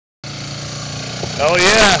Oh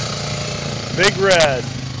yeah, Big Red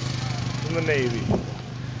from the Navy.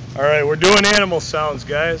 All right, we're doing animal sounds,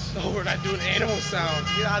 guys. No, we're not doing animal sounds.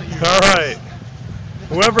 Get out of here. All right.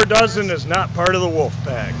 Whoever doesn't is not part of the wolf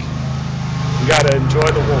pack. You gotta enjoy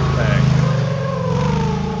the wolf pack.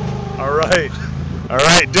 All right. All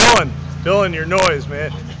right, Dylan, your noise,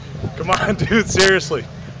 man. Come on, dude, seriously.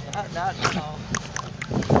 Not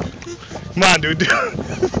Come on, dude.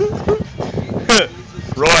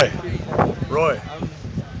 Roy.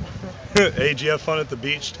 Hey, did you have fun at the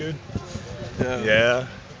beach, dude? Yeah. How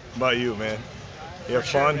about you, man? You have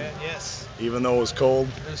fun? Sure, yes. Even though it was cold?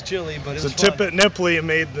 It was chilly, but it was The fun. tip at Nipley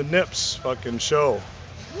made the nips fucking show.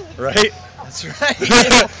 Right? That's right.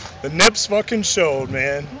 The nips fucking showed,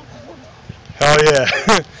 man. Hell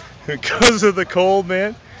yeah. Because of the cold,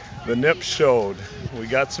 man, the nips showed. We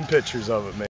got some pictures of it, man.